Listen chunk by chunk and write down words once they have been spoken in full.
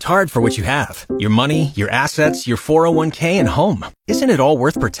worked hard for what you have. Your money, your assets, your 401k, and home. Isn't it all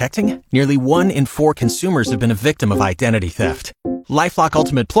worth protecting? Nearly 1 in 4 consumers have been a victim of identity theft. LifeLock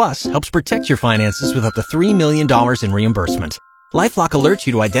Ultimate Plus helps protect your finances with up to $3 million in reimbursement. LifeLock alerts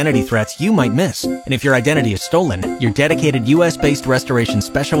you to identity threats you might miss. And if your identity is stolen, your dedicated U.S.-based restoration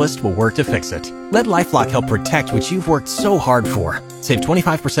specialist will work to fix it. Let LifeLock help protect what you've worked so hard for. Save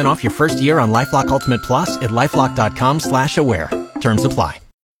 25% off your first year on LifeLock Ultimate Plus at LifeLock.com/aware. Terms apply.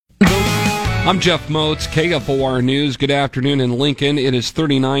 I'm Jeff Moats, KFOR News. Good afternoon in Lincoln. It is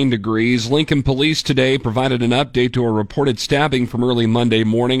 39 degrees. Lincoln police today provided an update to a reported stabbing from early Monday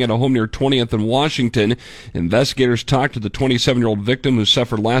morning at a home near 20th and Washington. Investigators talked to the 27-year-old victim who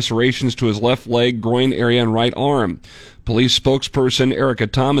suffered lacerations to his left leg, groin area, and right arm. Police spokesperson Erica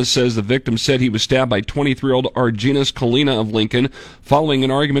Thomas says the victim said he was stabbed by 23-year-old Arginas Kalina of Lincoln following an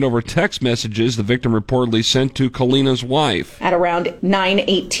argument over text messages the victim reportedly sent to Kalina's wife. At around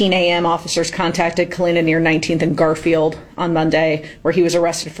 9:18 a.m., officers contacted Kalina near 19th and Garfield on Monday, where he was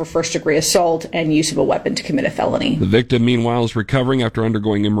arrested for first-degree assault and use of a weapon to commit a felony. The victim, meanwhile, is recovering after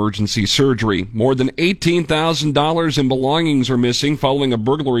undergoing emergency surgery. More than $18,000 in belongings are missing following a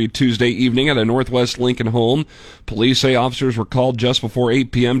burglary Tuesday evening at a Northwest Lincoln home. Police say officers were called just before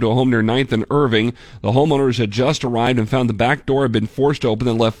 8 p.m. to a home near 9th and Irving. The homeowners had just arrived and found the back door had been forced open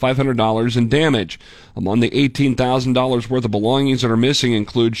and left $500 in damage. Among the $18,000 worth of belongings that are missing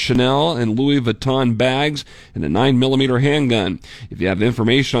include Chanel and Louis Vuitton bags and a 9mm handgun. If you have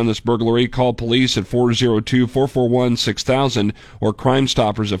information on this burglary, call police at 402-441-6000 or Crime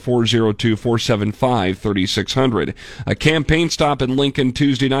Stoppers at 402-475-3600. A campaign stop in Lincoln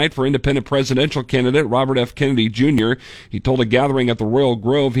Tuesday night for independent presidential candidate Robert F. Kennedy Jr. He told a gathering at the Royal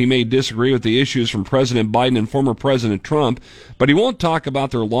Grove he may disagree with the issues from President Biden and former President Trump, but he won't talk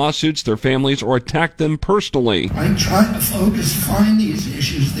about their lawsuits, their families, or attack them personally. I try to find these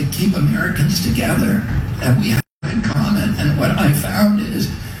issues that keep Americans together, that we have in common. And what I found is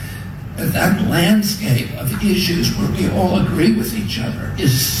that landscape of issues where we all agree with each other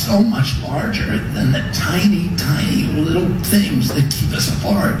is so much larger than the tiny, tiny little things that keep us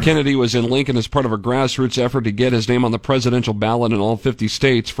apart. Kennedy was in Lincoln as part of a grassroots effort to get his name on the presidential ballot in all 50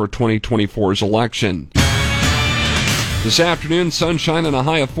 states for 2024's election. This afternoon, sunshine and a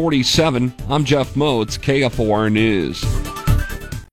high of 47. I'm Jeff Moats, KFOR News.